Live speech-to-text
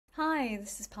Hi,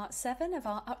 this is part 7 of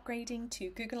our upgrading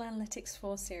to Google Analytics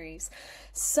 4 series.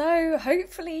 So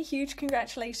hopefully huge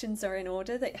congratulations are in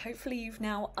order, that hopefully you've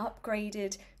now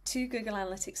upgraded to Google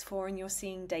Analytics 4 and you're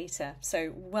seeing data.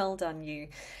 So well done you.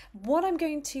 What I'm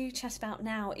going to chat about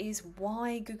now is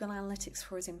why Google Analytics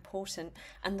 4 is important,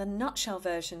 and the nutshell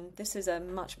version, this is a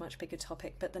much bigger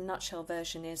topic, but the nutshell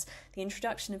version is the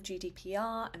introduction of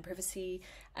GDPR and privacy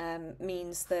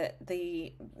means that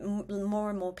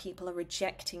more and more people are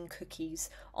rejecting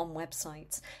cookies on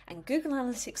websites, and Google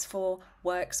Analytics 4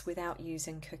 works without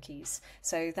using cookies.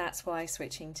 So that's why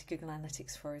switching to Google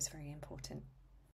Analytics 4 is very important.